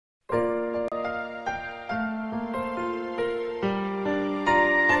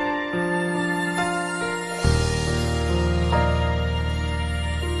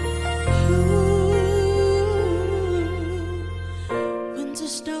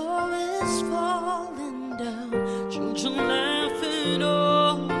snow is falling down, children laughing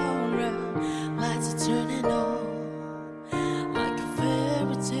all around, lights are turning on like a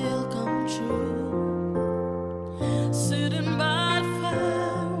fairy tale come true. Sitting by the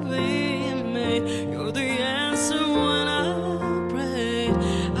fire we made, you're the answer when I prayed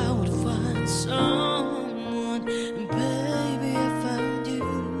I would find someone, and baby I found you.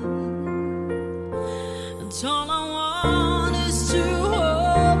 And all I want is to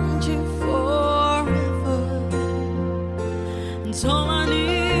hold you forever, and all I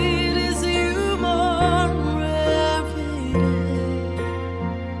need is you more every day.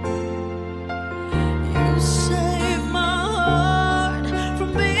 You save my heart from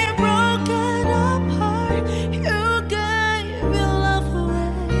being broken apart. You gave your love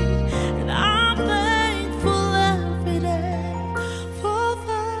away, and I'm thankful every day for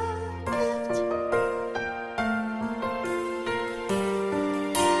that gift.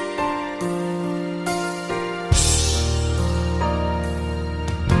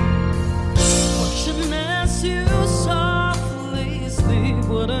 Watching as you softly sleep,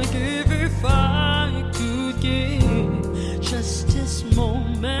 what I give if I could give just this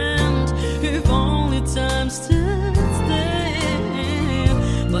moment, if only time stood still.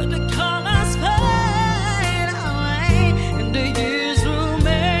 But the colors fade away, and the years will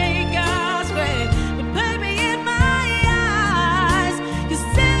make us gray. But baby, in my eyes, you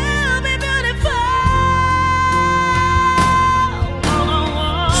still be beautiful. All I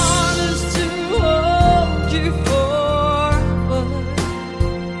want is to hold you forever.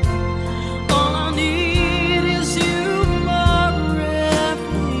 All I need is you more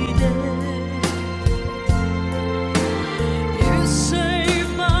every day. You save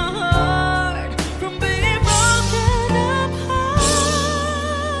my heart from being broken apart.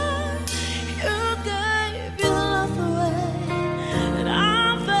 You gave your love away, and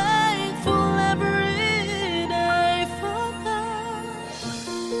I'm thankful every day for that.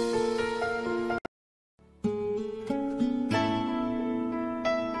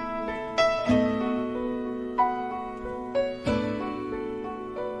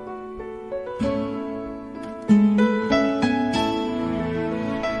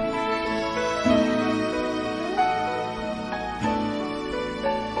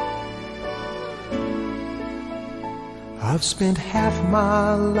 I've spent half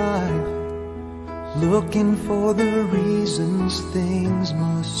my life looking for the reasons things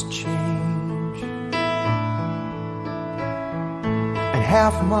must change, and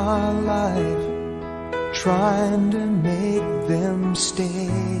half my life trying to make them stay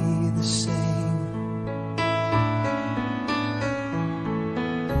the same.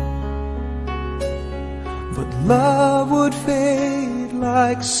 But love would fade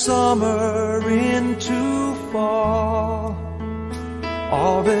like summer into fall.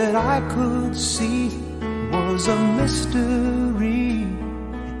 All that I could see was a mystery.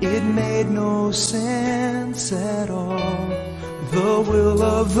 It made no sense at all. The will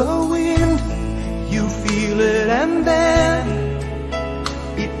of the wind, you feel it and then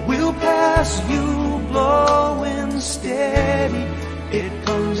it will pass you, blowing steady. It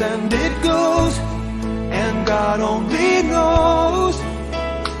comes and it goes, and God only knows.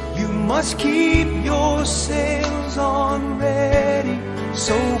 You must keep your sails on ready,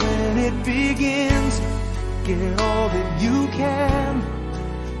 so when it begins, get all that you can.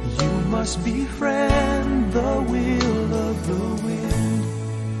 You must befriend the will of the wind.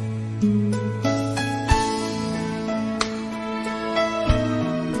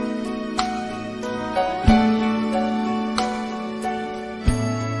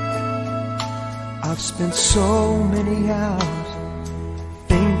 I've spent so many hours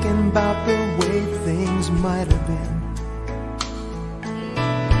thinking about the way things might have been,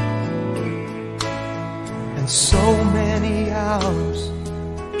 and so many hours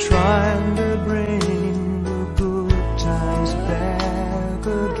trying to bring the good times back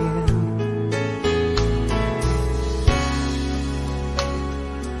again.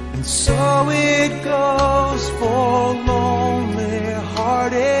 And so it goes for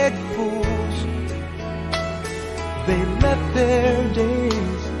lonely-hearted fools. They let their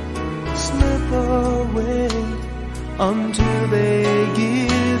days slip away until they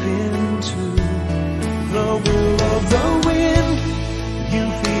give in to the will of the wind. You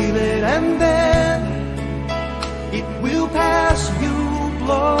feel it and then it will pass you,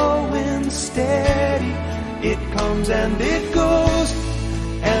 blowing steady. It comes and it goes,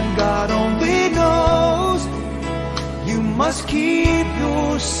 and God only knows. You must keep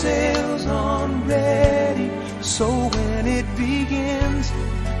your sails on ready, so when it begins,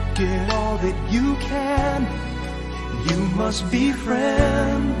 get all that you can. You must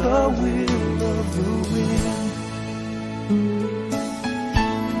befriend the will of the wind.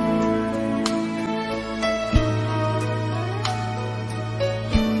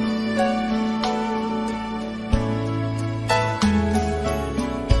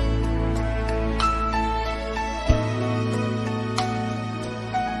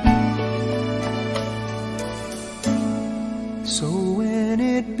 So when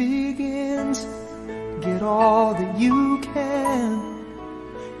it begins, get all that you can.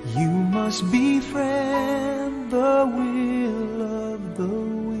 You must befriend the will of the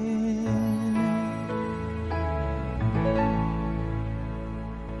wind.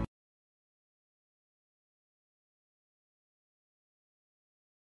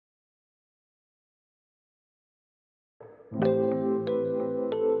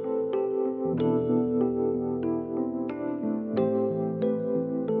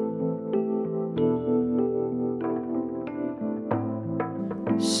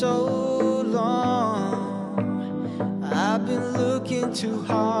 So long, I've been looking too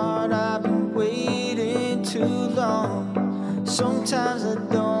hard, I've been waiting too long. Sometimes I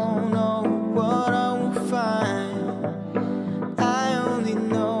don't know what I will find. I only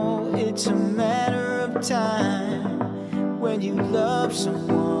know it's a matter of time. When you love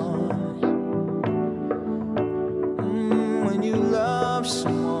someone, when you love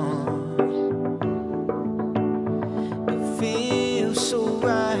someone, it feels so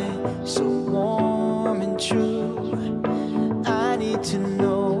right, so warm and true. I need to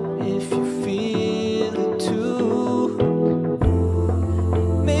know if you feel it too.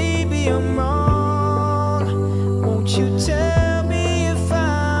 Maybe I'm wrong. Won't you tell me if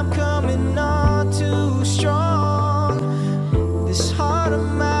I'm coming on too strong? This heart of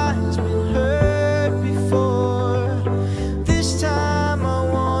mine's been hurt before. This time I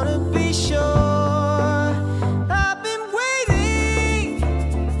wanna be sure. I've been waiting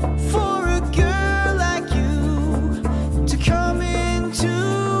for a girl like you to come into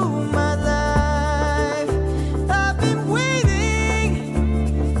my life. I've been waiting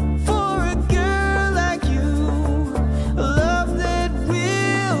for a girl like you, a love that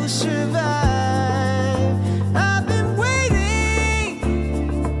will survive. I've been waiting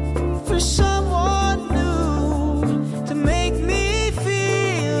for someone new to make me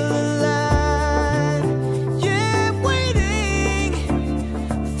feel alive. Yeah, waiting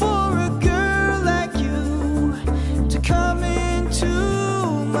for a girl like you to come into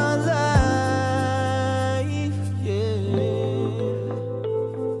my life. Yeah.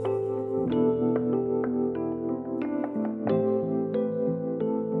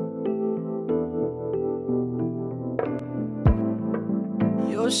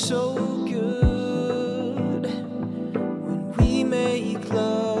 You're so good. When we make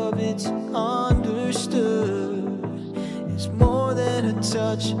love, it's understood. It's more than a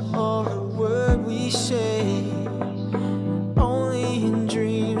touch or a word we say. Only in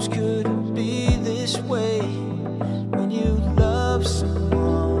dreams could it be this way. When you love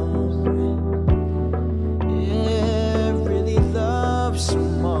someone, yeah, really love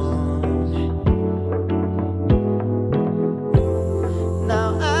someone.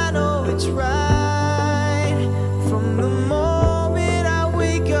 Now I know it's right from the moment I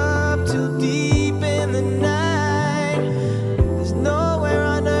wake up till deep in the night. There's nowhere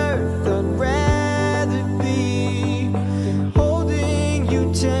on earth I'd rather be than holding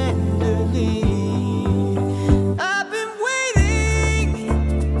you tenderly. I've been waiting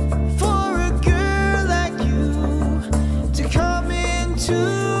for a girl like you to come into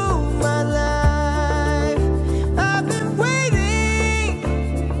my life. I've been waiting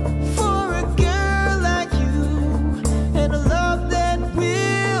for a girl like you and a love that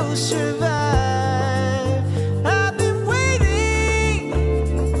will survive. I've been waiting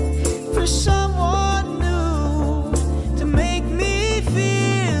for someone new to make me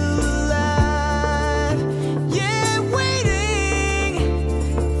feel alive. Yeah, waiting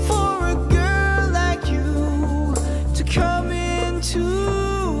for a girl like you to come into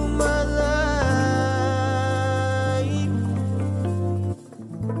my life.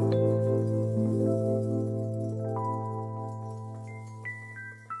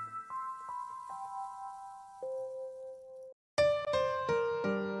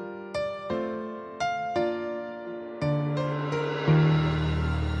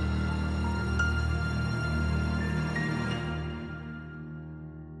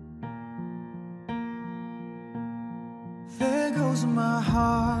 There goes my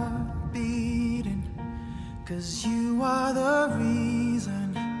heart beating, 'cause you are the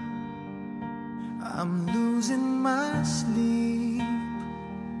reason I'm losing my sleep.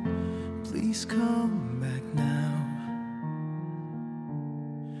 Please come back now.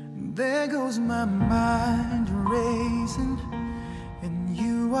 There goes my mind racing, and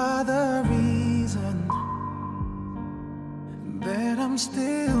you are the reason that I'm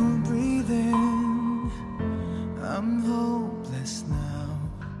still breathing. I'm hopeless now.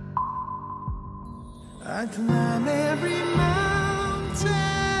 I climb every mountain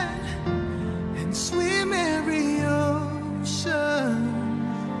and swim every ocean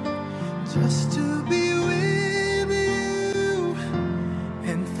just to be with you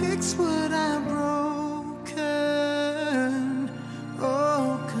and fix what I'm broken.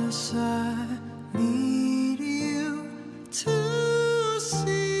 Oh, 'cause I need you to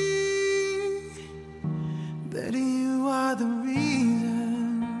see that you are the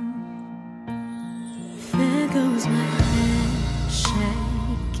reason. There goes my head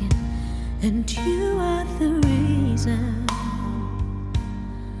shaking, and you are the reason.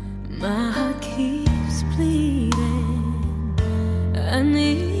 My heart keeps bleeding. I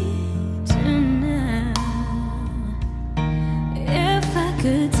need you now. If I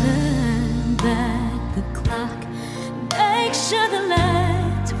could turn back the clock, make sure the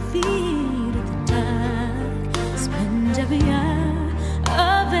lights are feed at the dark, spend every hour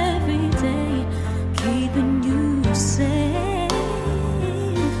of every day keeping you safe.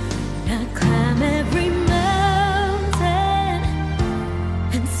 I climb every mountain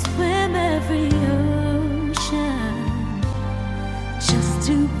and swim every ocean just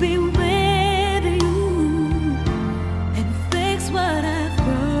to be with you and fix what I've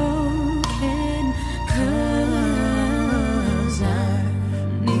broken. 'Cause I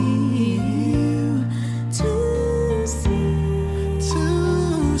need you to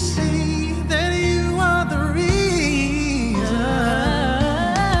see that you are the reason.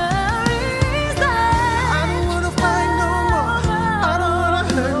 I don't wanna fight no more. I don't wanna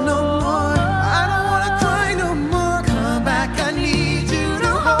hurt no more. I don't wanna cry no more. Come back, I need you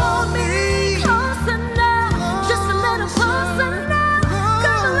to hold me. Closer now, just a little closer now.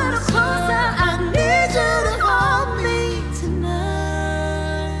 Come a little closer, I need you to hold me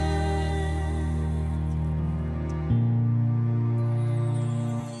tonight.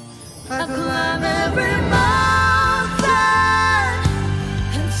 I climb every mountain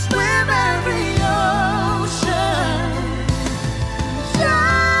and swim every ocean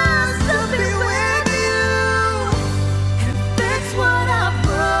just to be with you and fix what I've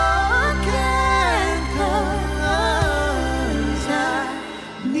broken. 'Cause I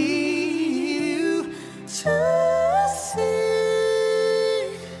Need you to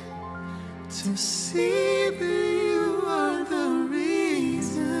see that you are the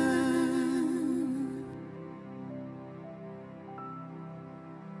reason.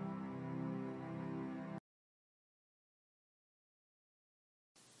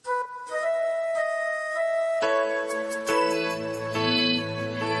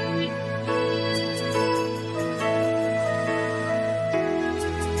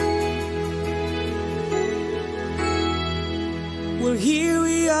 Well, here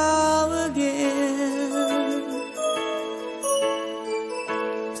we are again.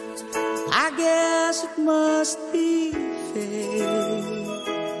 I guess it must be fate.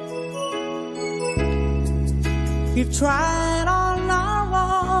 We've tried on our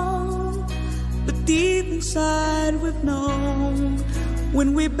own, but deep inside we've known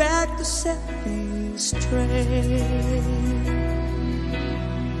when we're back to set things straight.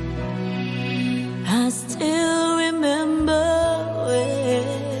 I still remember when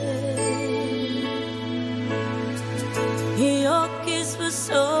your kiss was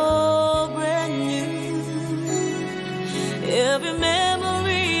so brand new. Every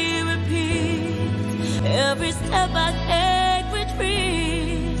memory repeats, every step I take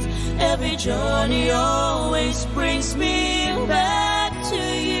retreats, every journey always brings me back to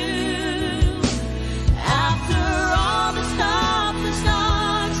you. After all the stops and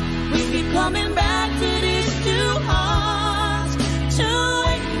starts, we keep coming back to these two hearts, two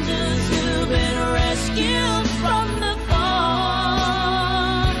angels who've been rescued from the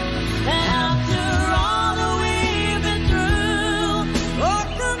fall. And after all that we've been through, what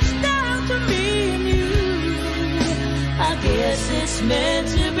comes down to me and you, I guess it's meant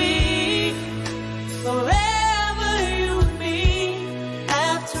to be forever, you and me,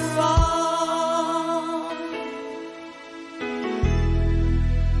 after all.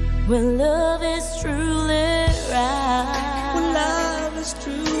 When love is truly right, When love is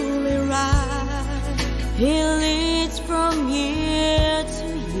truly right, it leads from year to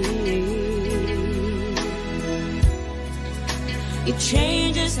year. It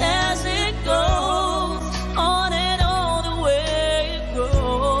changes as it goes, on and on the way it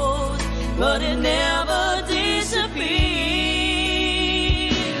goes, but it never disappears.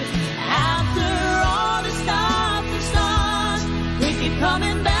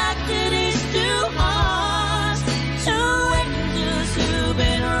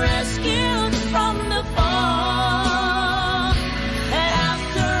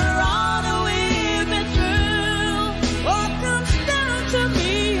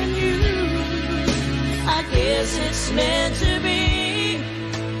 meant to be.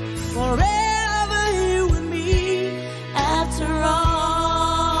 Forever you and me, after all.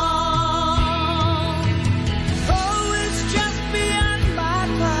 Oh, it's just beyond my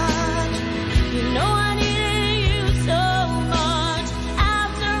touch. You know I needed you so much.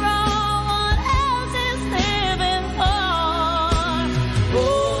 After all, what else is living for?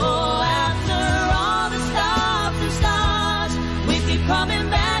 Oh, after all the stops and starts, we keep coming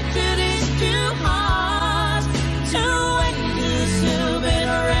back to these two hearts. Two angels who've been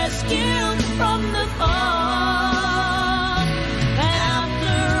rescued from the fall.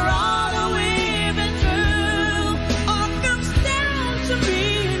 After all that we've been through, all comes down to me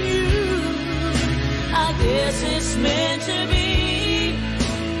and you. I guess it's meant to be.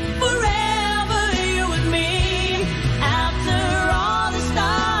 Forever you and me. After all the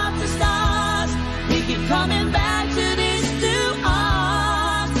stops and starts, we keep coming back to these two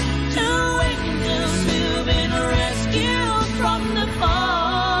hearts. Two angels who've been rescued from the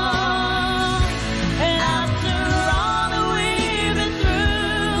fall. After all that we've been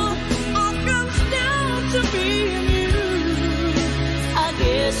through, all comes down to me and you. I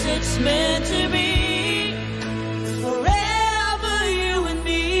guess it's meant to be. Forever you and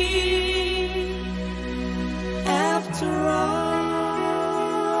me. After all.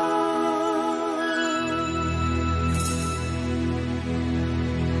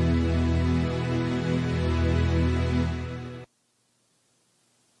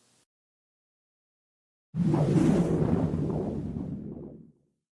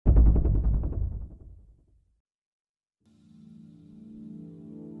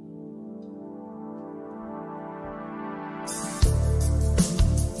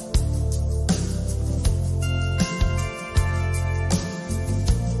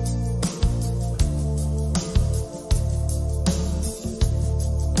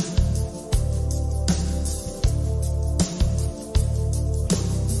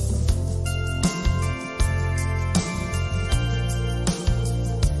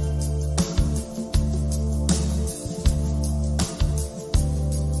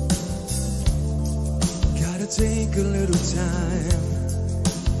 Gotta take a little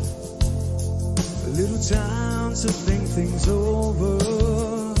time to think things over.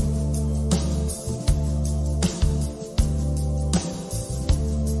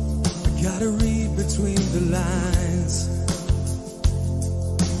 I gotta read between the lines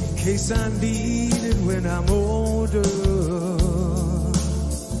in case I need it when I'm older.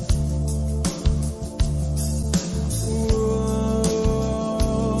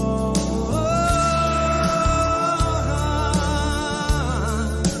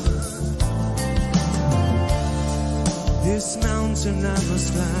 This mountain I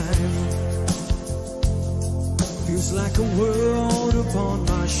must climb feels like a world upon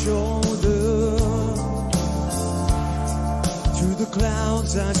my shoulder. Through the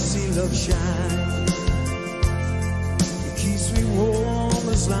clouds I see love shine. It keeps me warm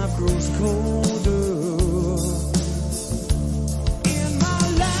as life grows colder. In my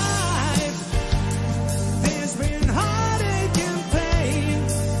life there's been heartache and pain.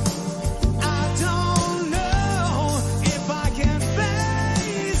 I don't know if I can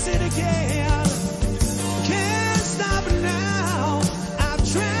face it again. Can't stop now. I've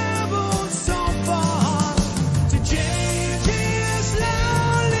traveled so far to change this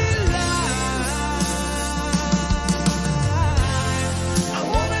lonely life. I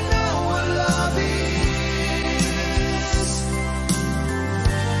wanna know what love is.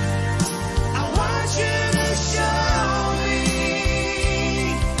 I want you to show me.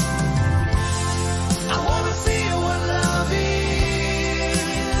 I wanna feel what love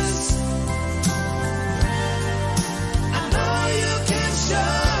is. I know you can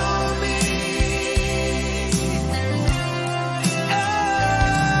show me.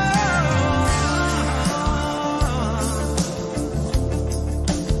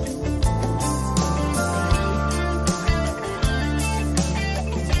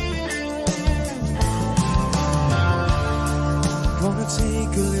 Gonna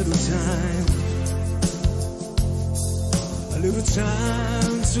take a little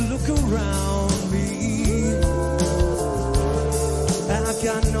time to look around me. I've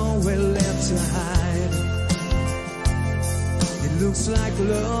got nowhere left to hide. It looks like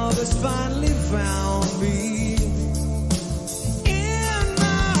love has finally found me. In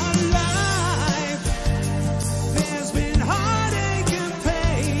my life there's been heartache and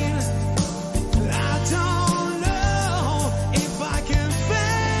pain. I don't know if I can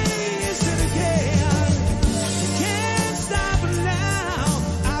face it again. Can't stop now.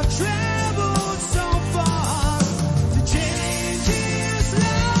 I've traveled so far to change this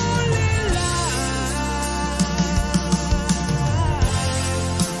lonely life.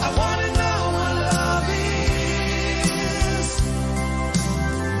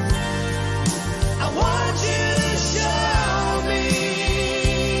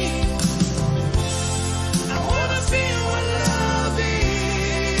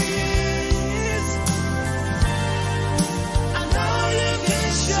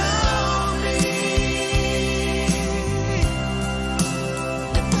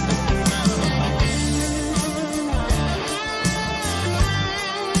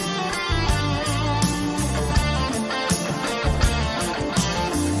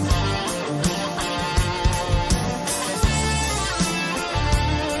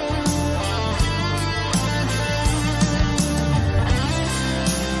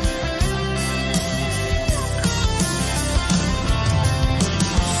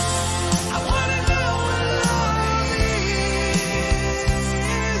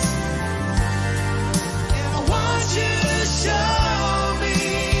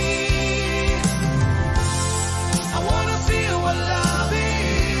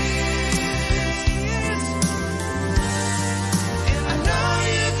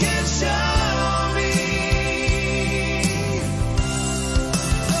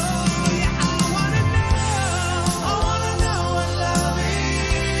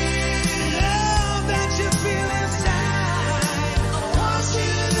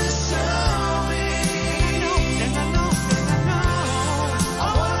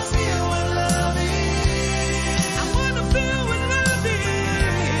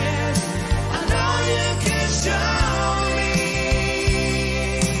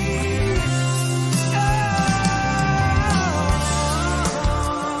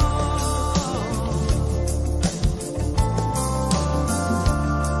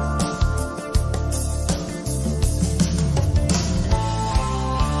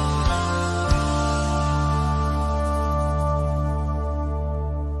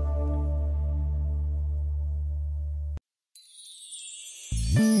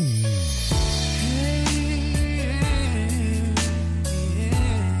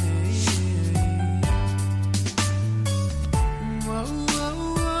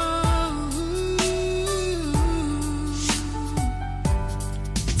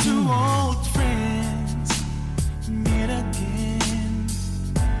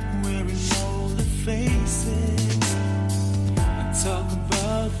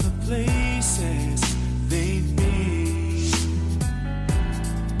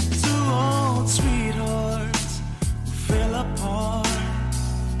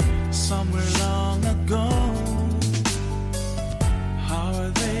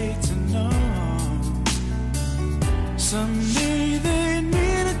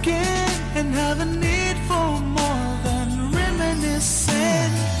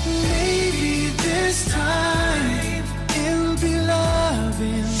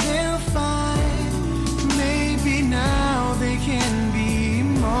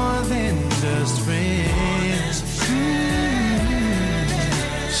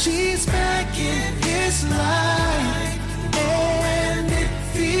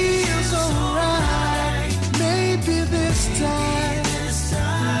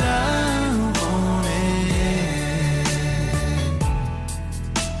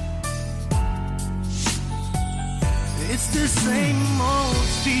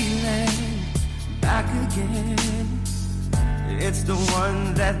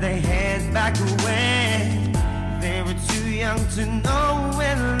 one that they had back when they were too young to know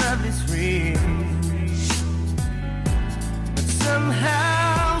when love is real. But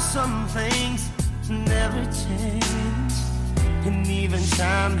somehow some things never change, and even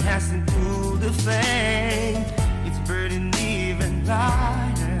time hasn't cooled the flame. It's burning even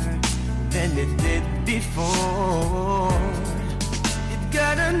brighter than it did before. It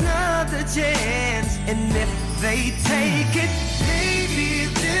got another chance, and if they take it, maybe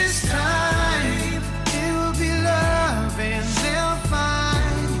this time it'll be love and they'll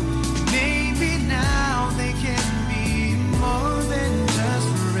find. Maybe now they can be more than just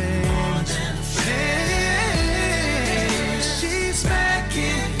friends. She's back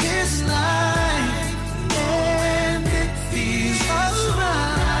in his life, and it feels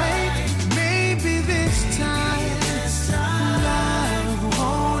alright. Maybe this time love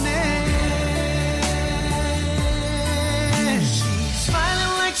won't end. She's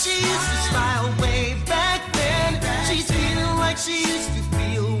smiling like she used to smile way back then. She's feeling like she used to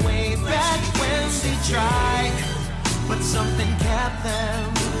feel way back when they tried, but something kept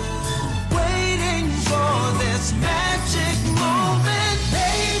them waiting for this magic moment.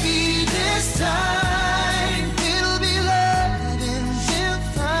 Maybe this time it'll be love and they'll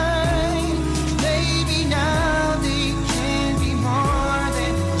find. Maybe now they can be more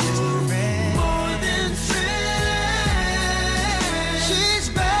than just friends. More than friends. She's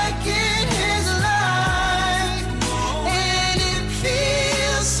back in his life, and it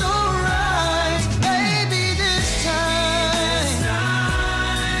feels so right. Maybe this time.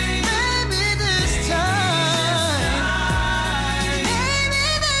 Maybe this time. Maybe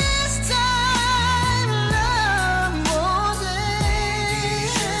this time love won't end.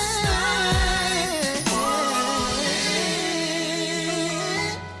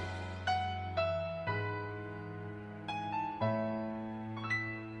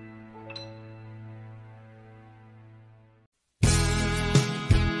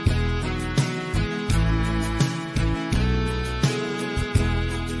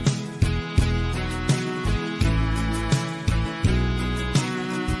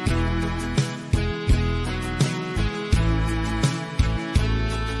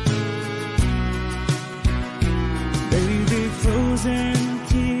 Baby, frozen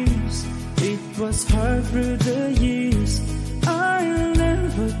tears, it was hard through the years. I'll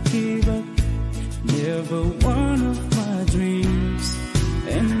never give up, never one of my dreams.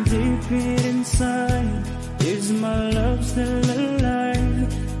 And deep inside, is my love still alive?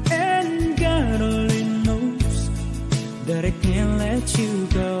 And God only knows that I can't let you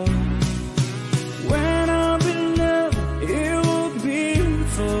go. When I'm in love, it will be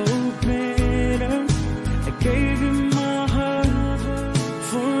for better. I gave you my heart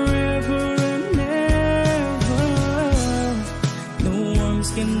forever and ever. No arms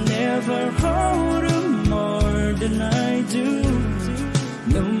can never hold you more than I do.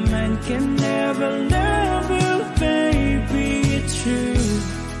 No man can never love you, baby, it's true.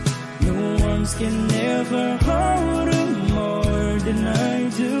 No arms can never hold you more than I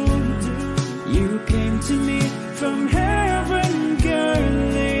do. You came to me from heaven,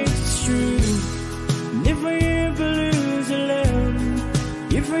 girl, it's true. And if I ever lose a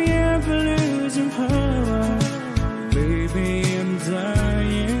love, if I ever lose a heart, baby, I'm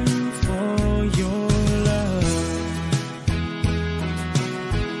dying for your love.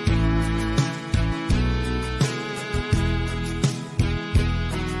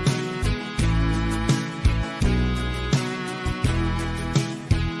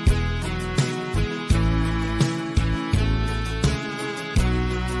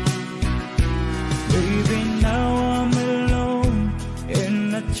 Baby, now I'm alone,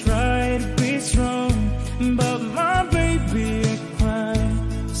 and I try to be strong, but my baby, I cry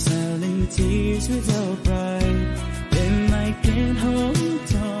silent tears without pride. Then I can't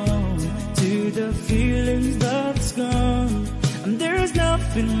hold on to the feelings that's gone, and there's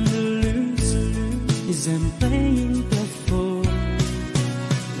nothing to lose, 'cause I'm playing the fool.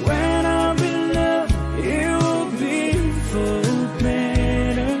 When I'm in love, it will be for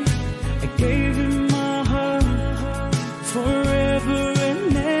better. I gave you my heart forever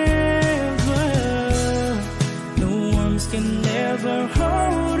and ever. No arms can never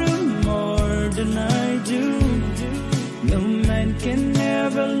hold you more than I do. No man can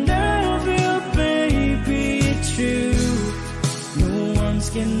never love you, baby, it's true. No arms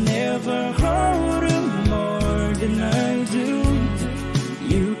can never hold you more than I do.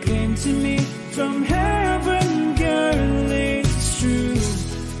 You came to me from heaven, girl, it's true.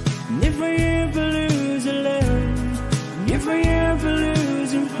 And if I ever lose a love, if I ever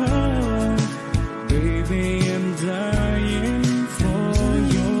lose a heart, baby, I'm dying for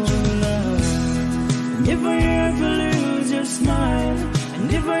if I ever lose your smile,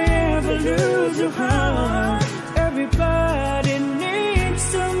 and if I ever lose your heart, everybody needs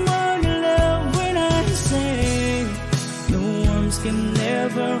someone to love. When I say no one can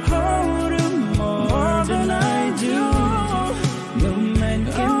never hold you more than I do, no man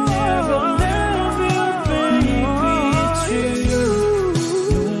can never love you, baby, true.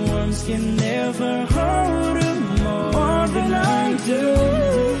 No one can never hold you more than I do.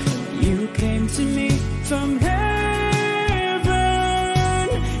 You came to me from heaven,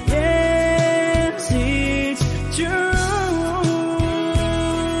 yes, it's true.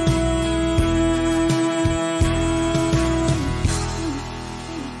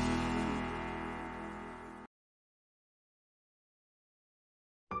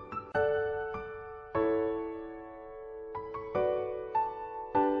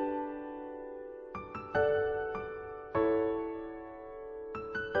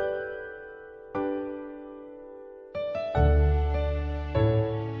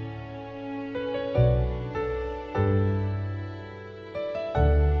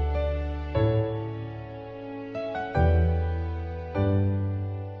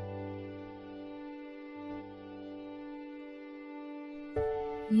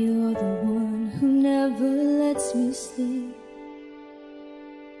 You're the one who never lets me sleep.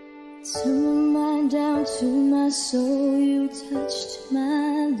 Turn my mind down to my soul, you touched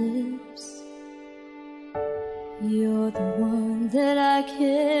my lips. You're the one that I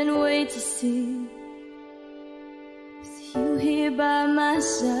can't wait to see. With you here by my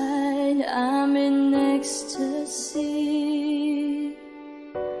side, I'm in ecstasy.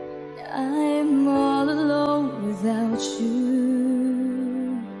 I'm all alone without you.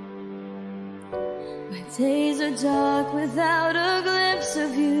 My days are dark without a glimpse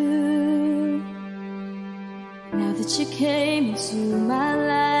of you. Now that you came into my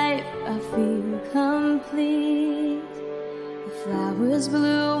life, I feel complete. The flowers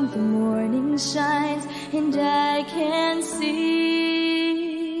bloom, the morning shines, and I can see.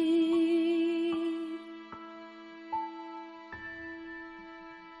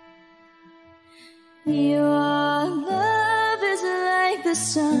 Your love is like the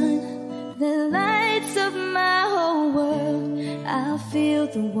sun that lights up my whole world. I feel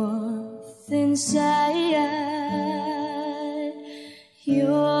the warmth inside.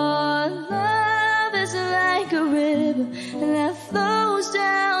 Your love is like a river that flows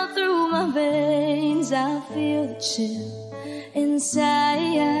down through my veins. I feel the chill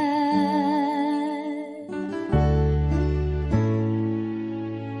inside.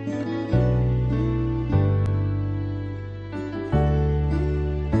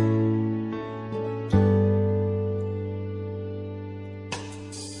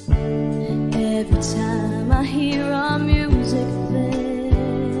 Every time I hear our music play,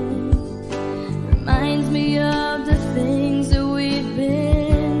 reminds me of the things that we've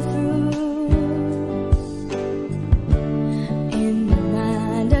been through. In my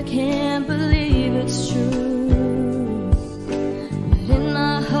mind I can't believe it's true, but in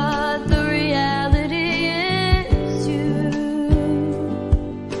my heart the reality is you.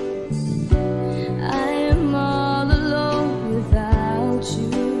 I am all alone without you.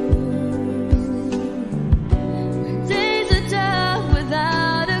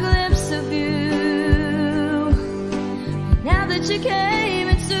 You came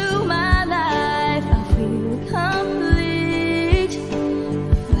into my life, I feel complete.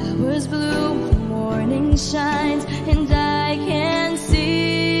 The flowers bloom, the morning shines, and I can see.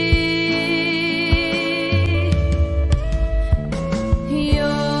 Your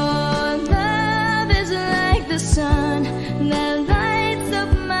love is like the sun that lights up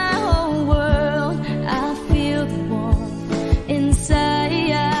my whole world. I feel the warmth inside.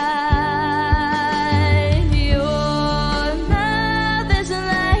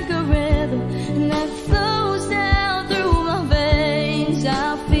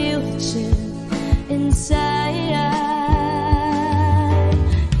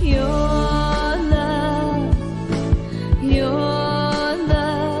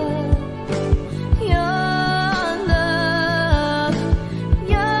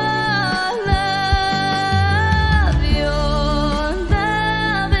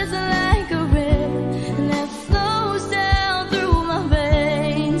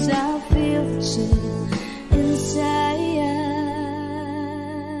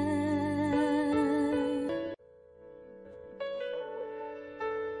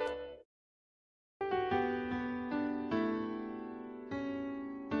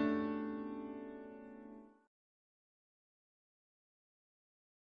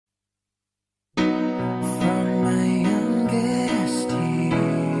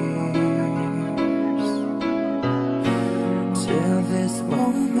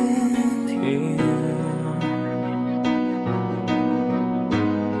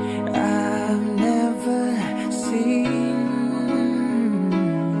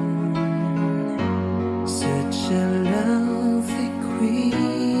 a lovely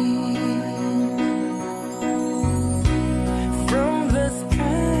queen. From the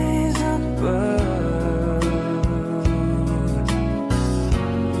skies above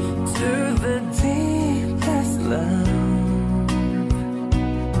to the deepest love,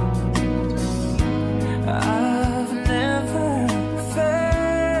 I've never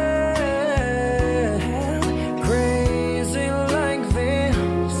felt crazy like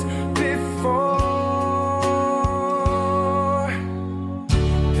this before.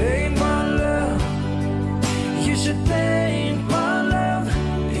 Paint my love, you should paint my love.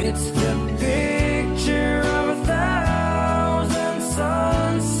 It's the picture of 1,000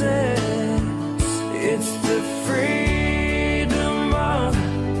 sunsets. It's the freedom of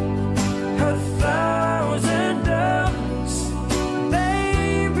 1,000 doves.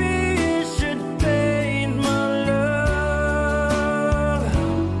 Baby, you should paint my love.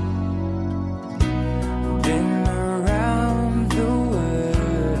 Been around the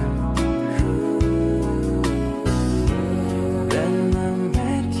world, then I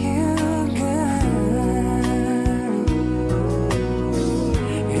met you, girl.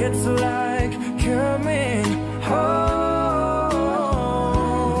 It's like coming home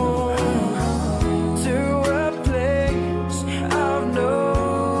to a place I've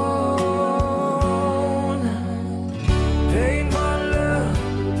known. Paint my love,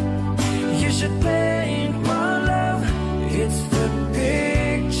 you should paint my love. It's the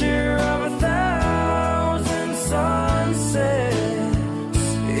picture of 1,000 sunsets.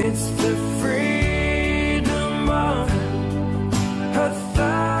 It's the freedom of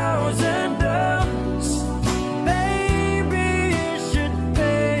 1,000 doves. Baby, you should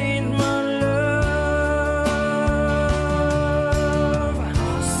paint my love.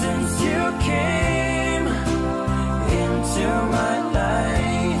 Since you came into my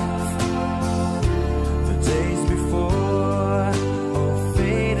life, the days before all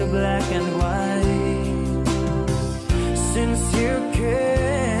faded black and white. Since you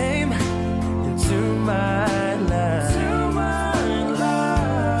came into my life,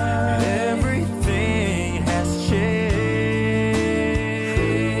 everything has changed.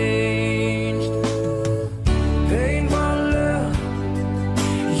 Paint my love,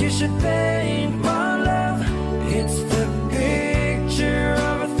 you should paint my love. It's the picture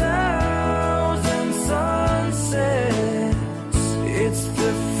of 1,000 sunsets. It's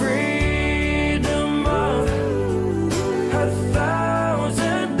the freedom of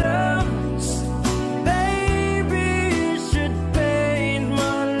 1,000 doves. Baby, you should paint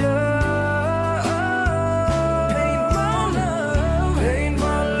my love. Paint my love, paint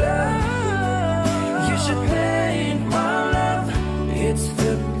my love. You should paint my love. It's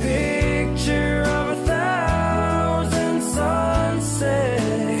the picture of 1,000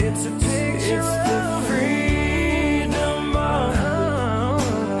 sunsets. It's a picture. It's the freedom of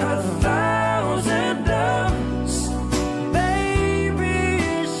 1,000 doves. Baby,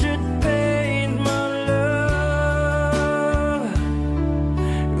 you should paint my love.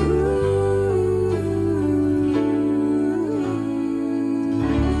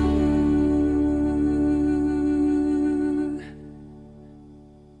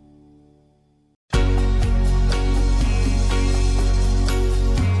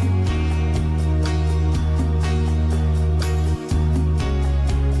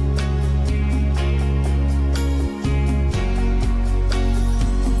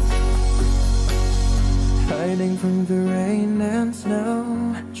 Hiding from the rain and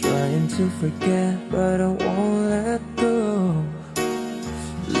snow, trying to forget, but I won't let go.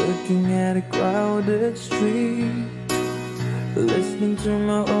 Looking at a crowded street, listening to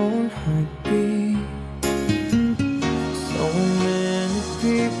my own heartbeat. So many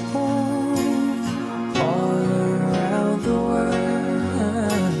people all around the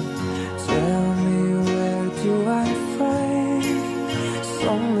world. Tell me, where do I find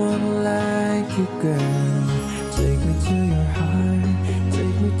someone like you, girl? Take me to your heart,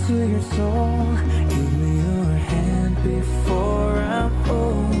 take me to your soul. Give me your hand before I'm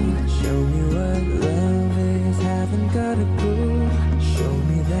old. Show me what love is, haven't got a clue. Show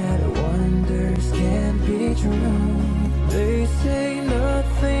me that wonders can't be true. They say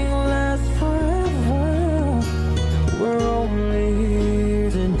nothing lasts forever. We're only here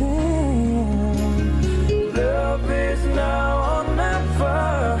today. Love is now or never.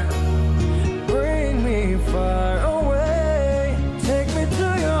 Bring me far away. Take me to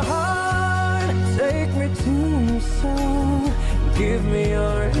your heart, take me to your soul. Give me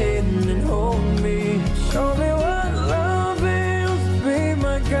your hand and hold me. Show me what love is, be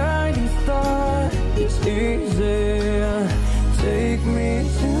my guiding star. It's easy, take me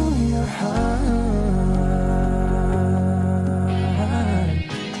to your heart.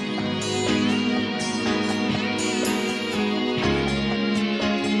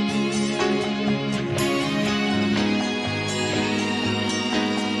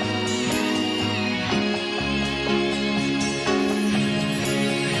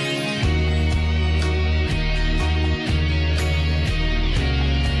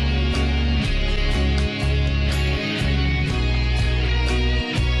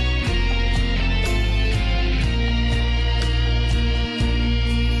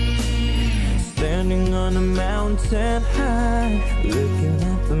 mountain high, looking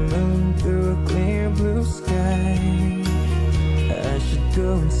at the moon through a clear blue sky. I should go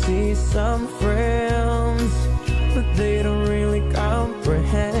and see some friends, but they don't really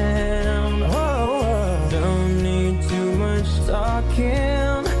comprehend. Oh, don't need too much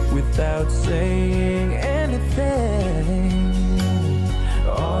talking without saying anything.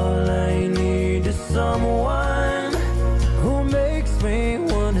 All I need is someone who makes me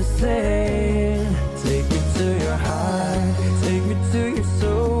wanna sing. Take me to your heart, take me to your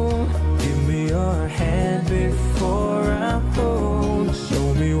soul. Give me your hand before I'm home. Show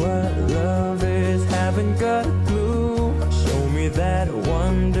me what love is, haven't got a clue. Show me that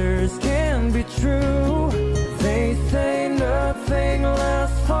wonders can be true. They say nothing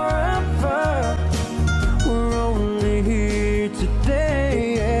lasts forever. We're only here today,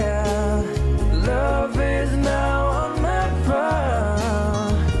 yeah. Love is now or never.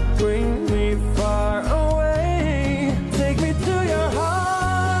 Bring me far away. Take me to your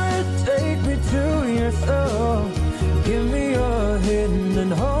heart, take me to your soul. Give me your hand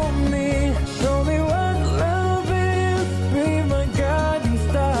and hold me. Show me what love is, be my guiding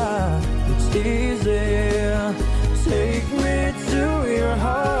star. It's easy. Take me to your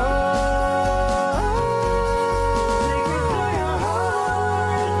heart. Take me to your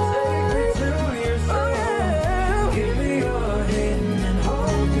heart. Take me to your soul. Give me your hand and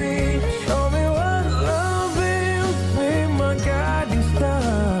hold me. Show me what love is, be my guiding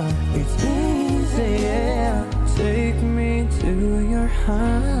star. It's easy, yeah. Take me to your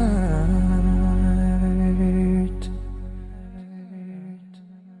heart.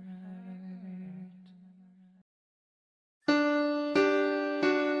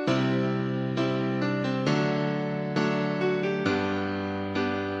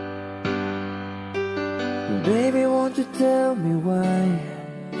 Baby, won't you tell me why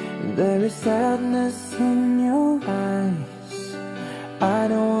there is sadness in your eyes? I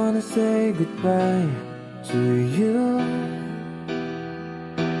don't wanna say goodbye to you.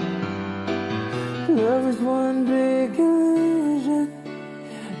 Love is one big illusion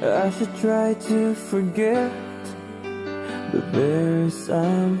I should try to forget, but there is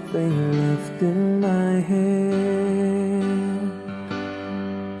something left in my head.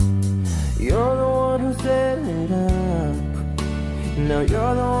 You're the one who set it up. Now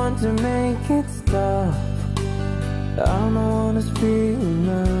you're the one to make it stop. I'm the one who's feeling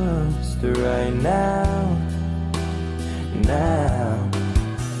lost right now.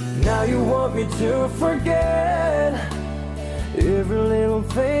 Now you want me to forget every little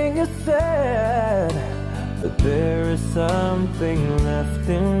thing you said, but there is something left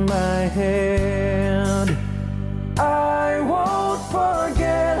in my head. I won't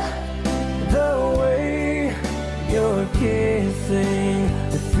forget the way you're kissing,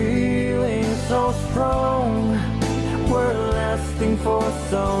 the feeling so strong. We're lasting for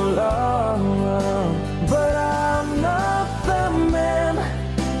so long, but I'm not the man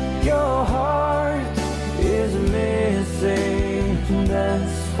your heart is missing.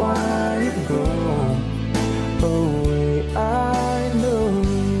 That's why you go away, I know.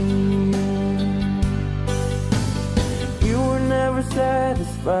 You were never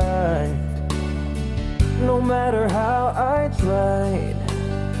satisfied, no matter how I tried.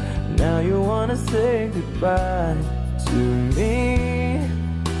 Now you wanna say goodbye to me.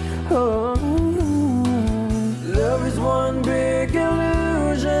 Oh, love is one big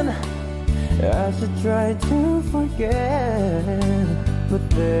illusion I should try to forget, but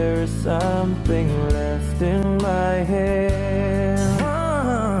there is something left in my head.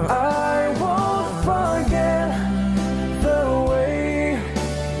 I won't forget the way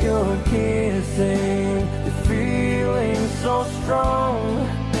you're kissing, the feeling so strong.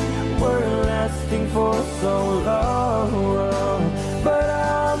 We're lasting for so long, but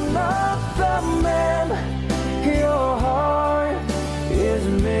I'm not the man your heart is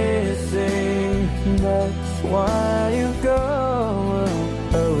missing. That's why you go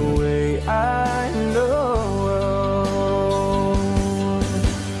away, I know.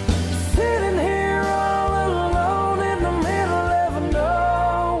 Sitting here all alone in the middle of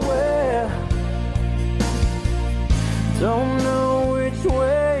nowhere, don't know which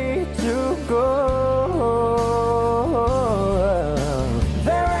way to go.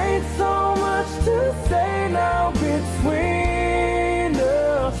 There ain't so much to say now between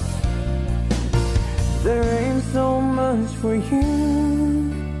us. There ain't so much for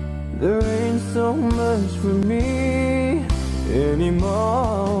you, there ain't so much for me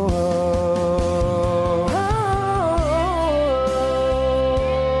anymore.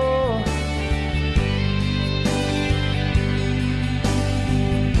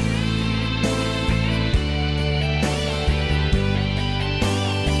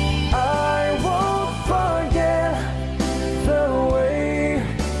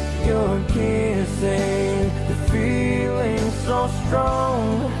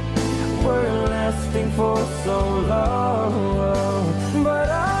 for so long. But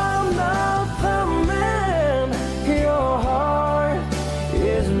I'm not the man your heart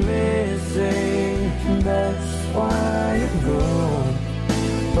is missing. That's why you go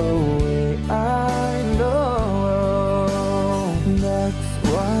away. I know. That's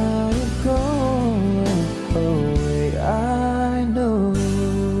why you go away. I know.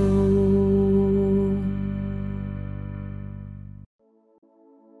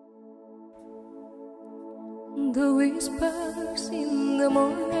 The whispers in the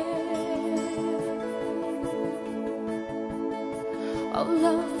morning of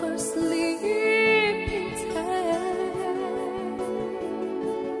lovers sleeping tight,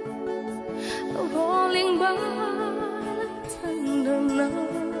 rolling by tender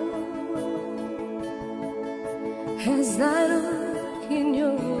night, as I look in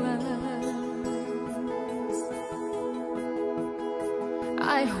your eyes,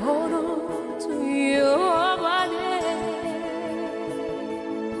 I hold on to your body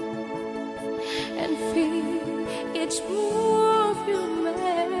and feel each move you make.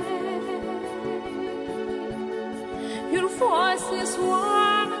 Your voice is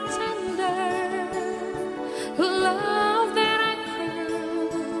warm and tender, love that I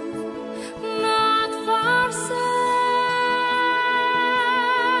could not forsake,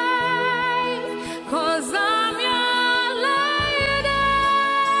 'cause I'm your lady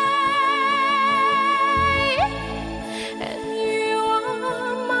and you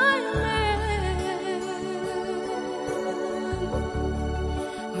are my man.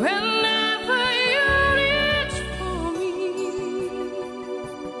 Whenever you reach for me,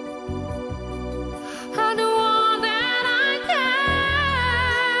 I'll do all that I can.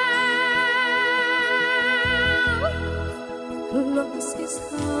 Lost is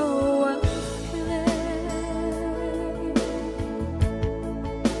how I feel,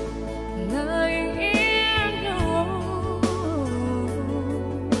 lying in your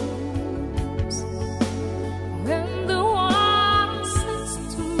arms. When the water sets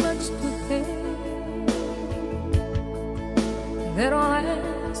too much to take, that all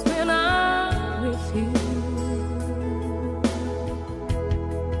ends when I'm with you.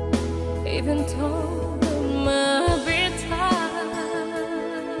 Even though there might be times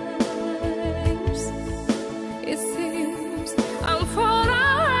it seems I'm far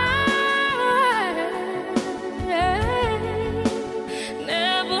away,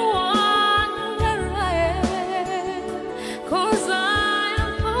 never wonder where I am, 'cause I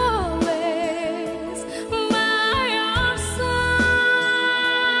am always by your side.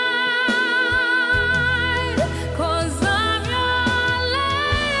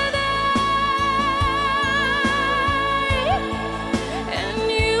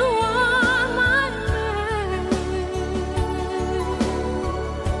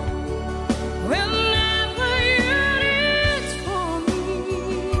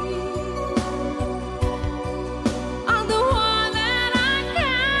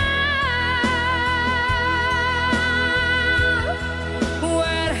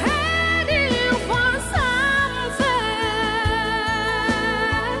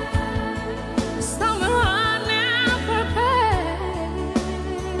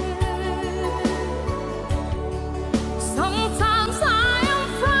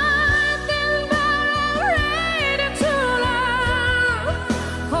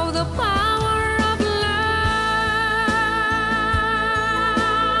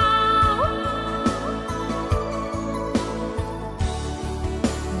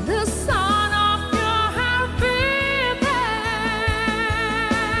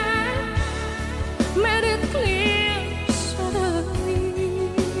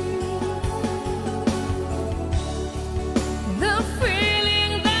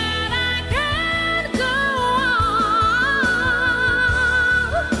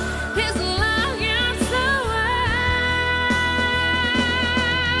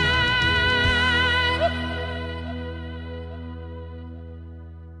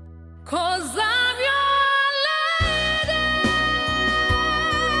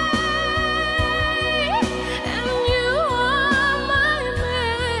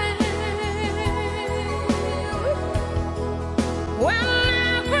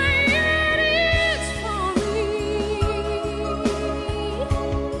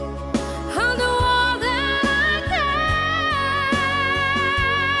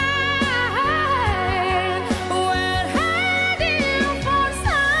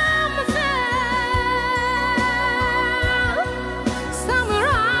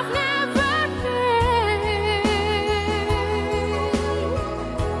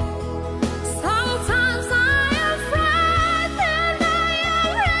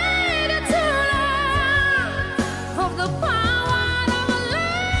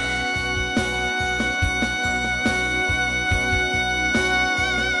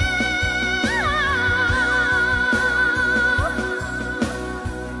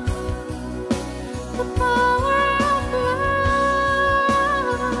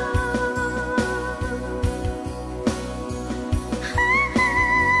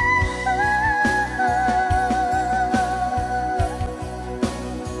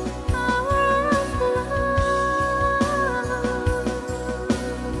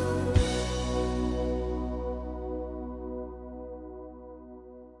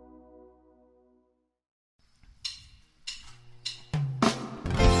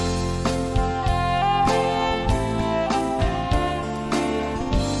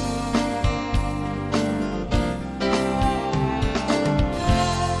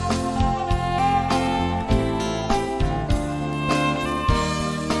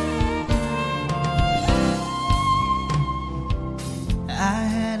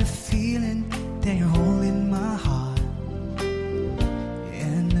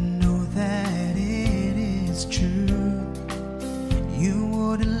 is true, you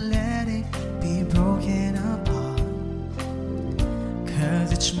wouldn't let it be broken apart,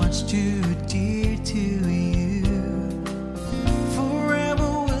 'cause it's much too dear to you. Forever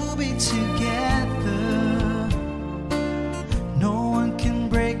we'll be together, no one can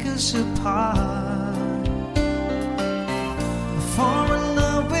break us apart. For a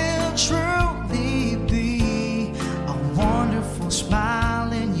love will truly be a wonderful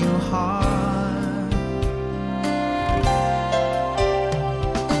smile in your heart.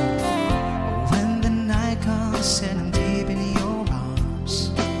 When the night comes and I'm deep in your arms,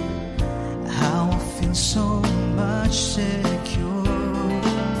 I will feel so much secure.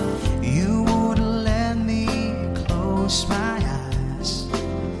 You wouldn't let me close my eyes,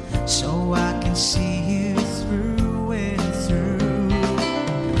 so I can see you through and through.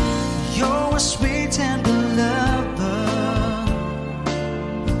 You're a sweet tender lover,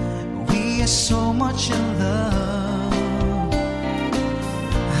 we are so much in love.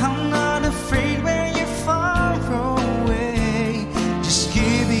 I'm not afraid when you're far away, just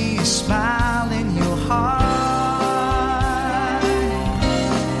give me a smile in your heart.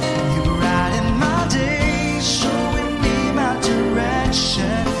 You brighten my day, showing me my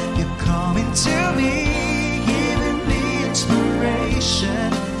direction. You're coming to me, giving me inspiration.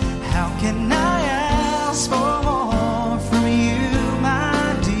 How can I ask for more from you, my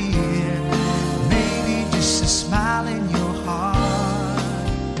dear? Maybe just a smile in your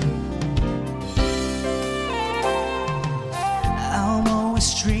heart. I'm always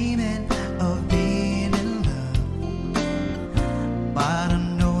dreaming of being in love, but I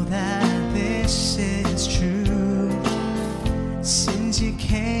know that this is true. Since you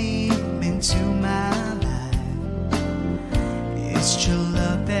came into my life, it's true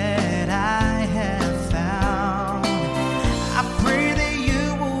love that I have found. I pray that you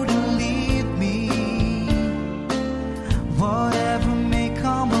wouldn't leave me, whatever may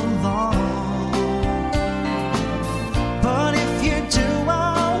come along. But if you do, I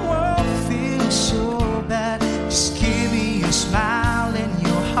won't feel so bad. Just give me a smile in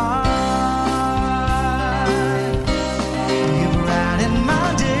your heart. You brighten my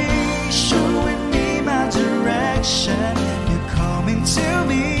day, showing me my direction. You're coming to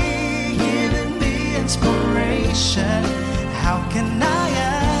me, giving me inspiration. How can I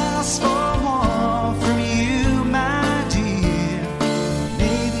ask for more from you, my dear?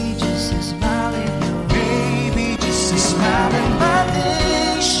 Maybe just a smile in your, maybe just a smile in my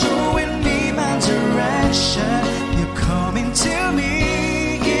day, showing me my direction. You're coming to me,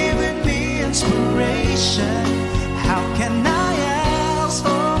 giving me inspiration. How can I ask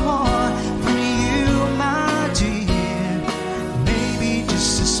for more from you, my dear? Maybe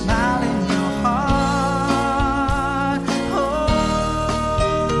just a smile in your heart.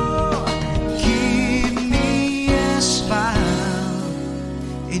 Oh, give me a smile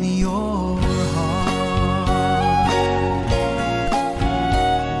in your heart.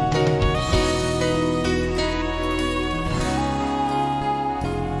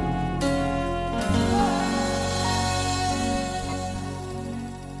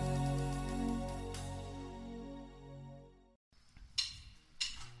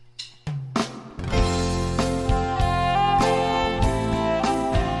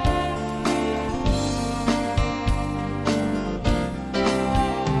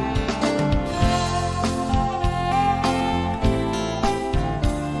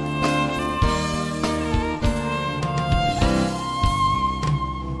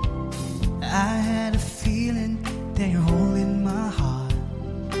 I had a feeling that you're holding my heart,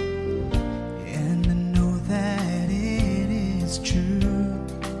 and I know that it is true.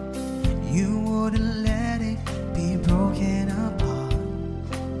 You wouldn't let it be broken apart,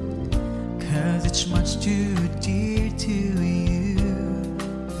 'cause it's much too dear to you.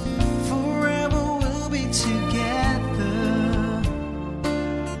 Forever we'll be together,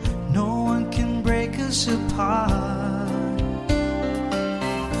 no one can break us apart.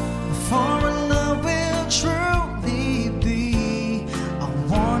 For a love will truly be a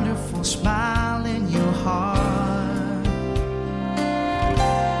wonderful smile in your heart.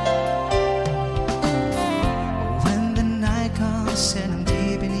 When the night comes and I'm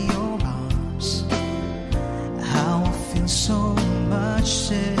deep in your arms, I will feel so much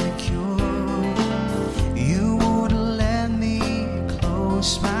secure. You wouldn't let me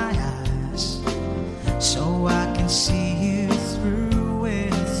close my eyes, so I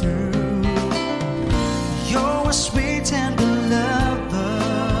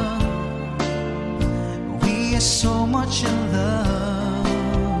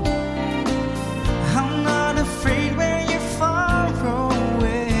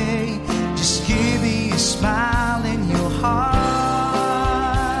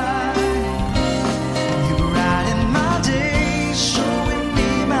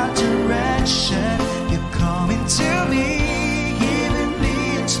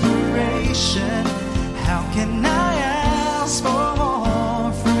desperation. How can I ask for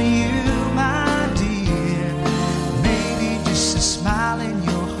more from you, my dear? Maybe just a smile in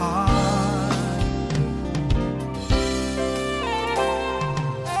your heart.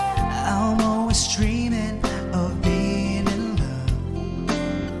 I'm always dreaming of being in love,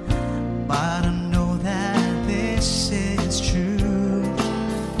 but I know that this is true.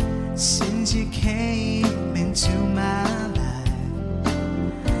 Since you came into my life,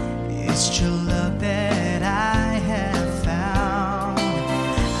 it's true love that I have found.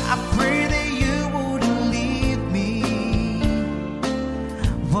 I pray that you wouldn't leave me,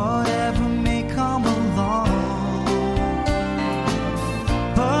 whatever may come along.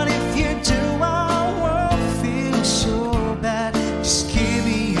 But if you do, our world feels so bad. Just give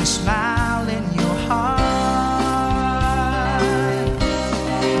me a smile in your heart.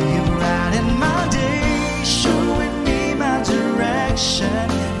 You brighten my day, showing me my direction.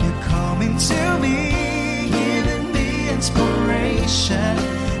 You're coming to me, giving me inspiration.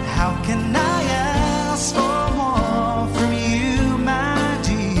 How can I ask for more from you, my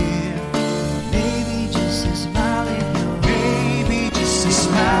dear? Maybe just a smile in your baby, just a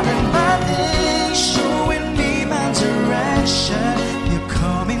smile in my day, showing me my direction. You're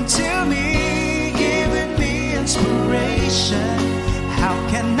coming to me, giving me inspiration. How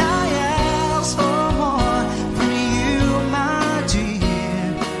can I ask for more from you, my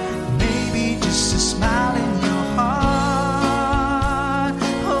dear? Maybe just a smile in your heart.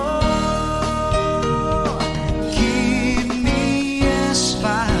 Oh, give me a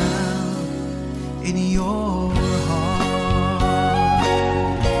smile in your heart.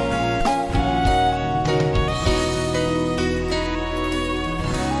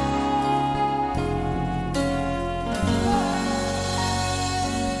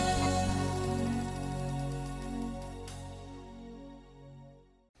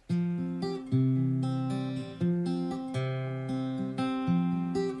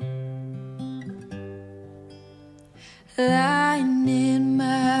 Lying in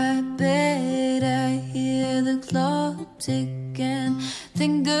my bed, I hear the clock tick and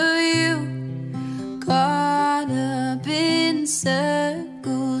think of you. Caught up in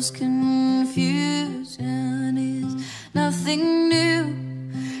circles, confusion is nothing new.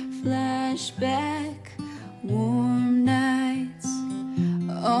 Flashback, warm nights,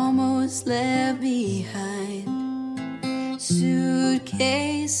 almost left behind.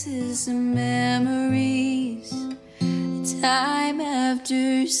 Suitcases and memories. Time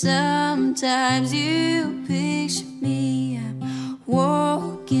after, sometimes you picture me. I'm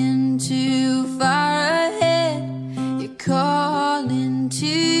walking too far ahead. You're calling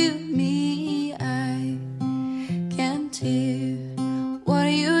to me. I can't hear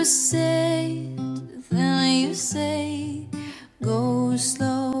what you say. Then you say, go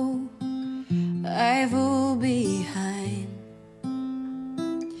slow. I fall behind.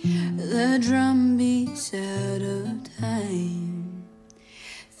 The drum beats out of time.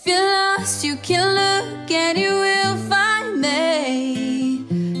 If you're lost, you can look and you will find me.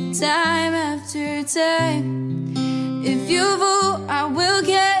 Time after time. If you fall, I will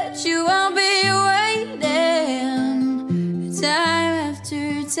catch you. I'll be waiting. Time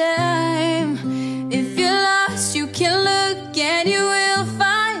after time. If you're lost, you can look and you will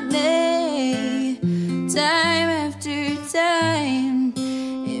find me. Time after time.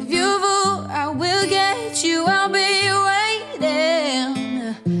 If you fall, I will get you. I'll be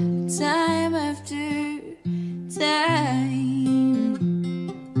waiting. Time after time.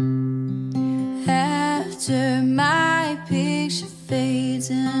 After my picture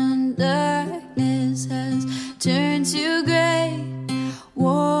fades and darkness has turned to gray,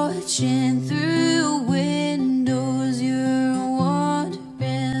 watching through windows, you're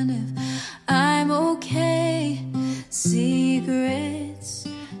wondering if I'm okay. Secrets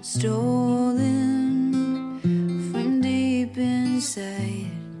stolen from deep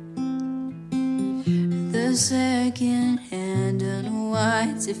inside. The second hand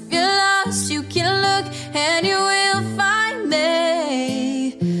unwinds. If you're lost, you can look and you will find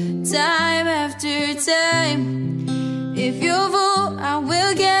me. Time after time. If you fall, I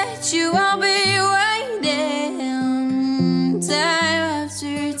will get you. I'll be waiting. Time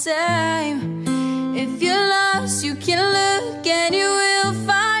after time. If you're lost, you can look and you will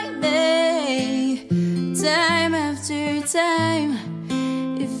find me. Time after time.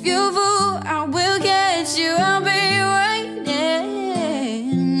 If you fall, I will get you. I'll be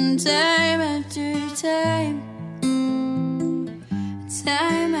waiting. Time after time.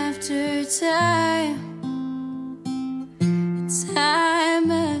 Time after time.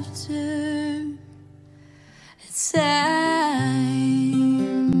 Time after time.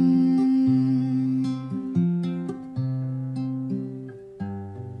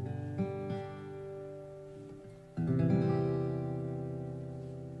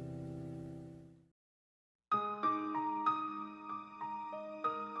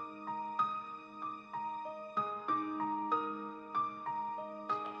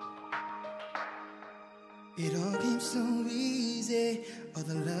 It all came so easy, all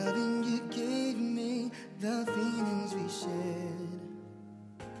the loving you gave me, the feelings we shared.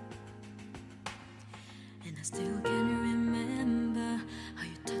 And I still can remember how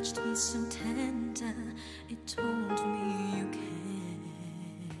you touched me so tender. It told me you cared.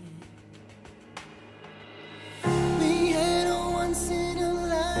 We had a once in a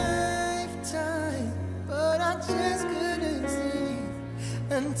lifetime, but I just couldn't see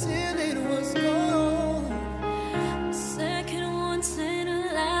until it was gone. Second once in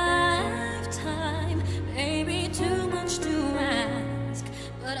a lifetime, maybe too much to ask,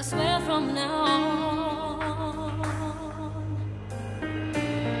 but I swear from now on,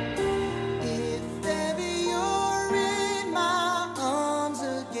 if ever you're in my arms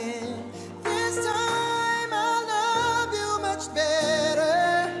again, this time I'll love you much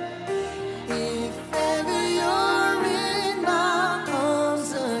better. If ever you're in my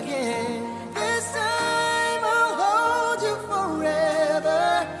arms again, this time I'll hold you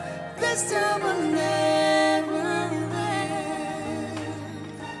forever. This time I'll never end.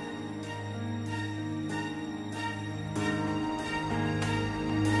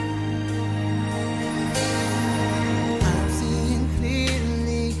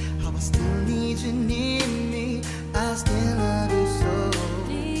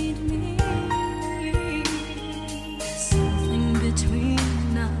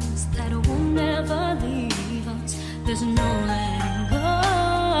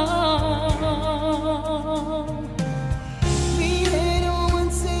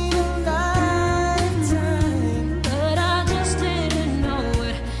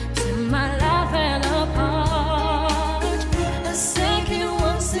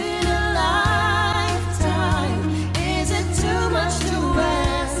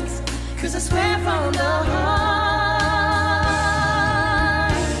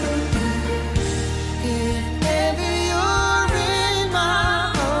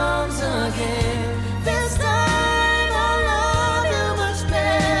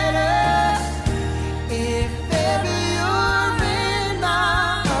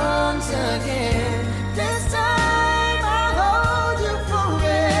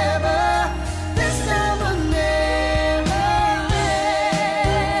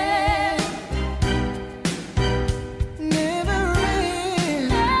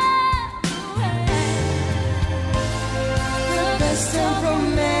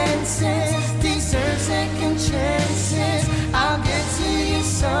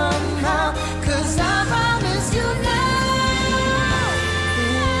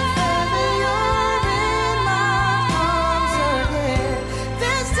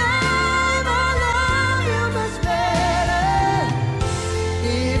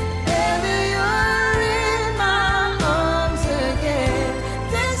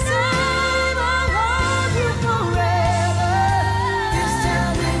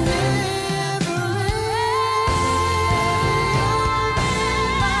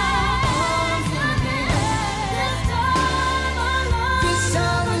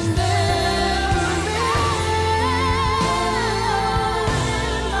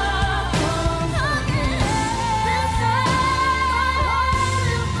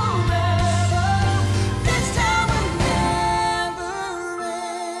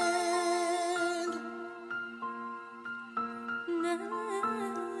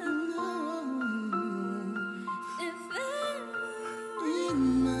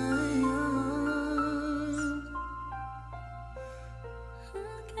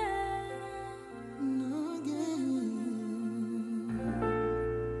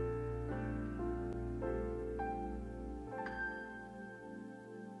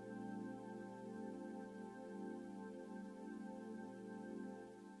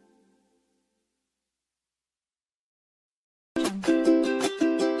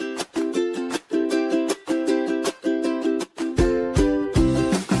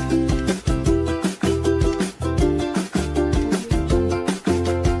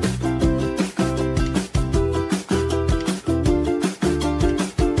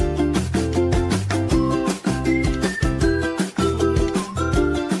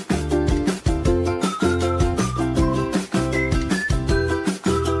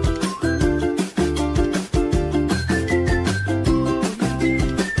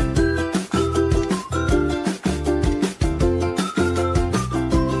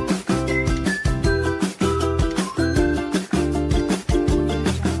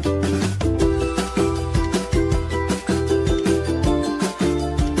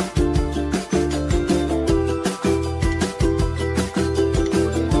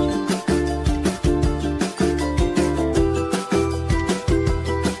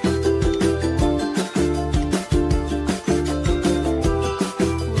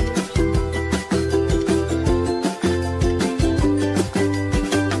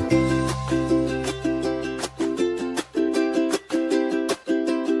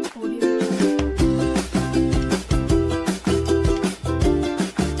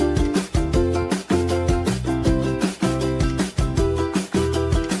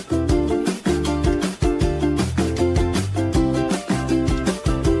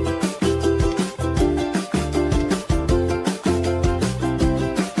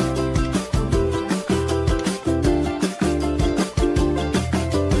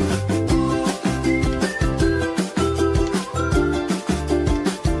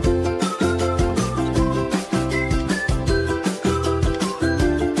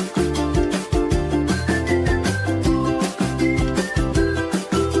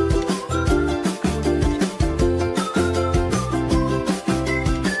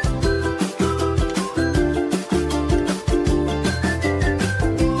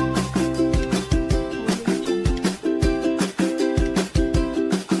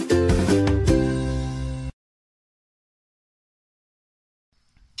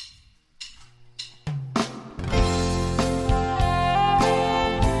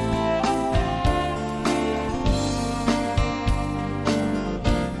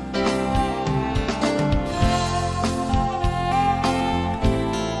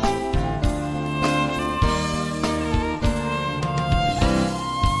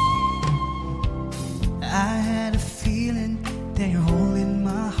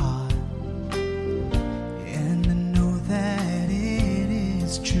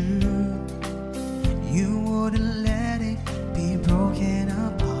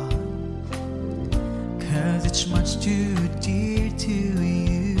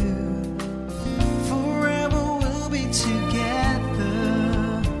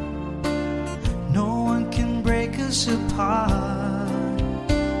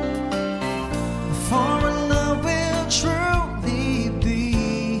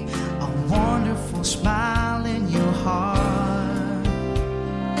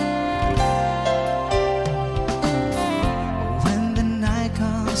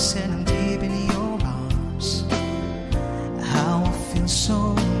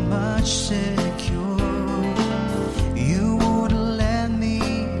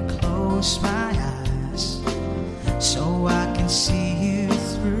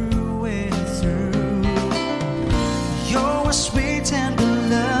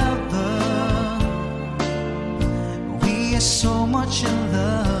 so much in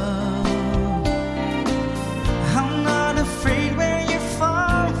love. I'm not afraid when you're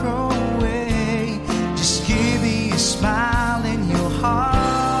far away. Just give me a smile in your heart.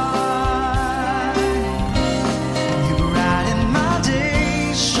 You brighten my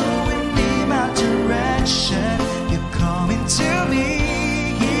day, showing me my direction. You're coming to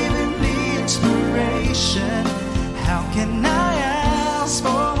me, giving me inspiration. How can I ask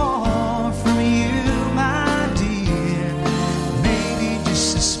for more from you, my dear? Maybe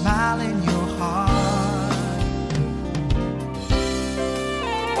just a smile in your heart.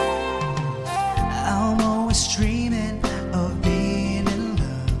 I'm always dreaming of being in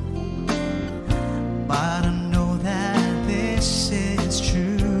love, but I know that this is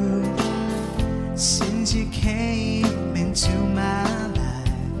true. Since you came into my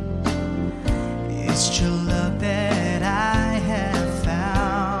life, it's true love that I have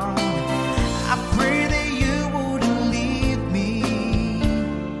found. I pray that you wouldn't leave me,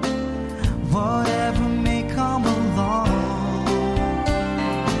 whatever may come along.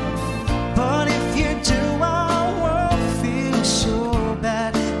 But if you do, our world feels so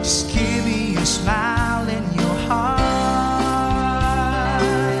bad. Just give me a smile in your heart.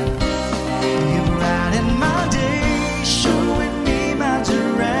 You brighten my day, showing me my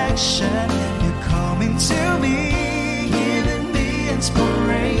direction. You're coming to me, giving me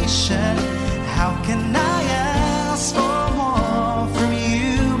inspiration. How can I ask for more from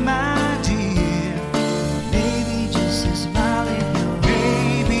you, my dear? Maybe just a smile in your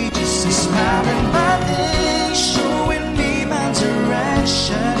baby, just a smile in my day, showing me my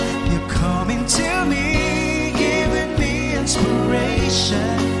direction. You're coming to me, giving me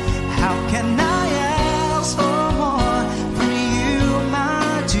inspiration. How can I ask for more from you,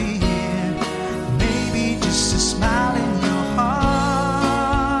 my dear? Maybe just a smile in your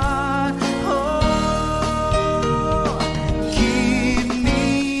heart. Oh, give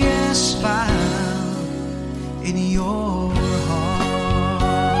me a smile in your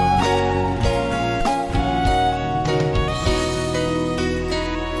heart.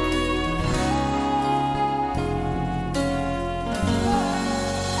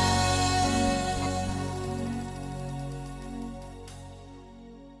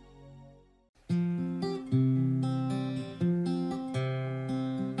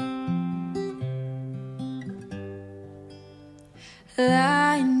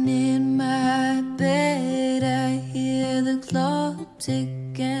 Lying in my bed, I hear the clock tick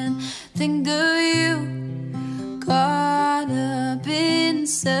and think of you. Caught up in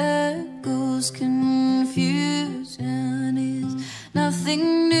circles, confusion is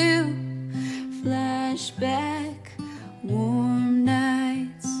nothing new. Flashback, warm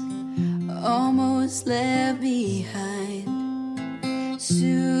nights, almost left behind.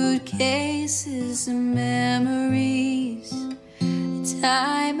 Suitcases and memories.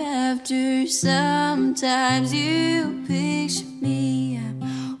 Time after, sometimes you picture me.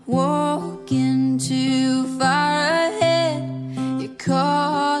 I'm walking too far ahead. You're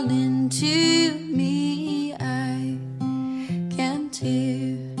calling to me. I can't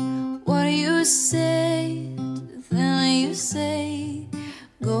hear what you say. Then you say,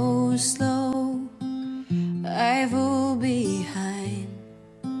 go slow. I fall behind.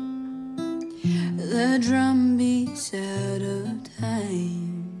 The drum beats out of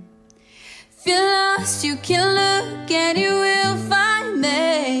time. If you're lost, you can look and you will find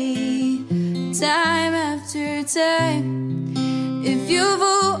me. Time after time. If you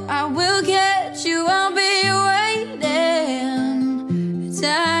fall, I will catch you. I'll be waiting.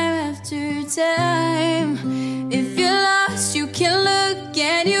 Time after time. If you're lost, you can look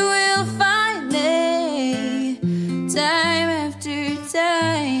and you will find me. Time after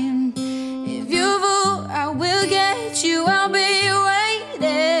time. If you fall, I will get you. I'll be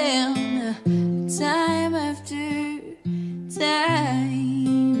waiting. Time after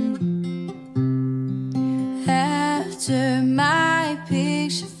time. After my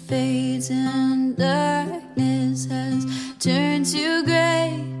picture fades and darkness has turned to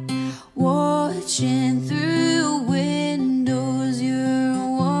gray, watching through windows,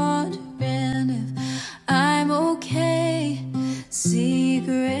 you're wondering if I'm okay.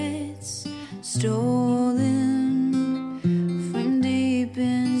 Secrets stolen from deep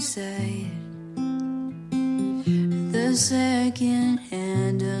inside. The second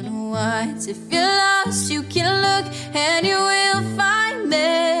hand unwinds. If you're lost, you can look and you will find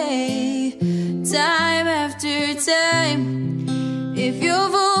me. Time after time. If you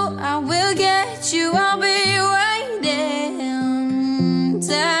fall, I will get you. I'll be waiting.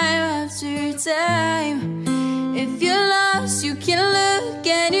 Time after time. If you're lost, you can look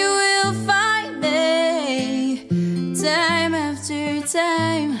and you will find me. Time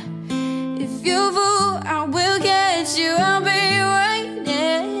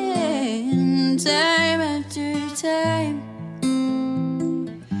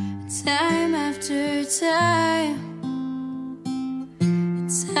time after time,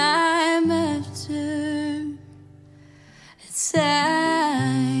 time after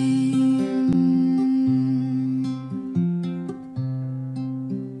time.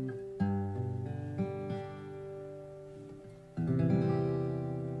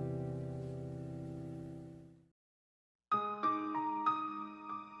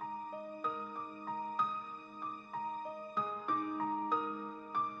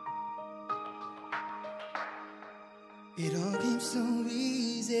 It all came so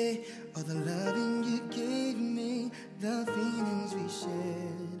easy, all the loving you gave me, the feelings we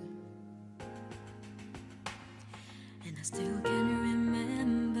shared. And I still can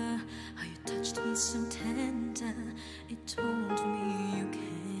remember how you touched me so tender. It told me you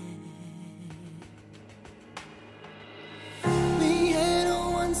cared. We had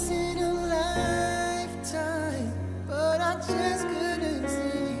a once in a lifetime, but I just couldn't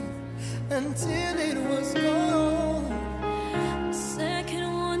see until it was gone.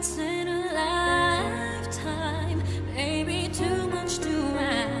 Second once in a lifetime, maybe too much to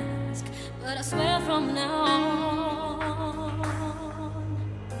ask, but I swear from now on,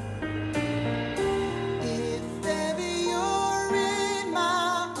 If ever you're in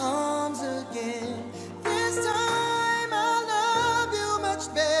my arms again, this time I'll love you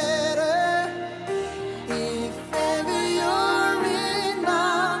much better. If ever you're in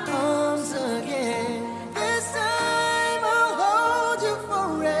my arms again, this time I'll hold you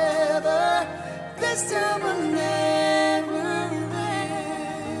forever. This time will never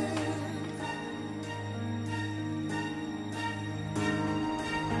end.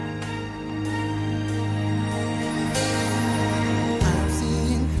 I'm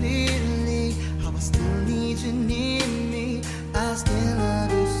seeing clearly how I still need you near me. I still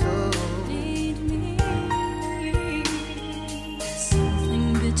love you so. need me.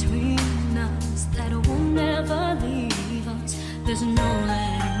 Something between us that will never leave us. There's no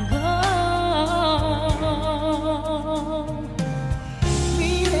letting go.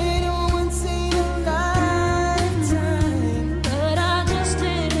 We had a once in a lifetime, But I just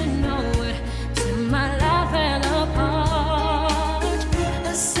didn't know it till my life fell apart.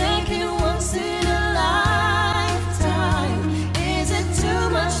 a second once in a lifetime. Is it too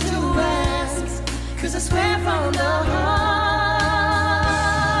much to ask? 'Cause I swear from the heart,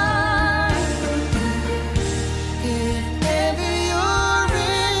 if ever you're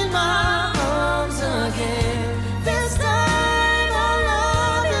in my arms again, this time I'll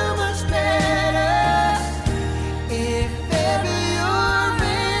love you much better. If ever you're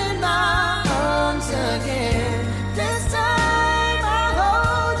in my arms again, this time I'll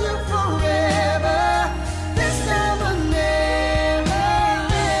hold you forever. This time will never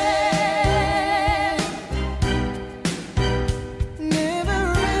end.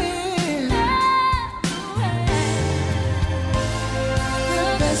 Never end.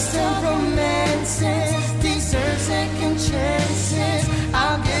 The best of romances deserve second chances.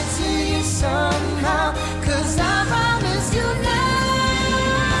 I'll get to you somehow, 'cause I promise you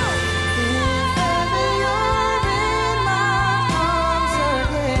now. If ever you're in my arms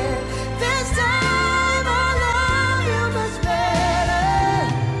again, this time I'll love you much better.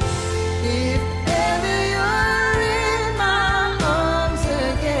 If ever you're in my arms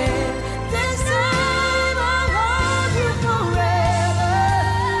again, this time I'll hold you forever.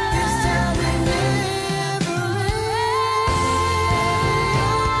 This time will never end.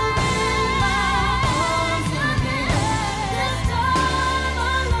 This time will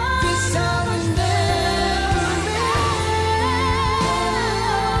never end. This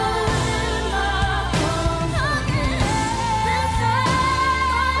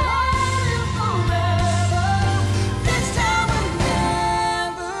time will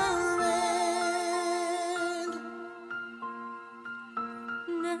never end.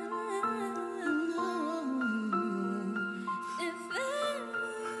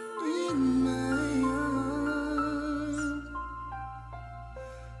 In my arms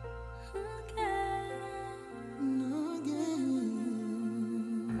again.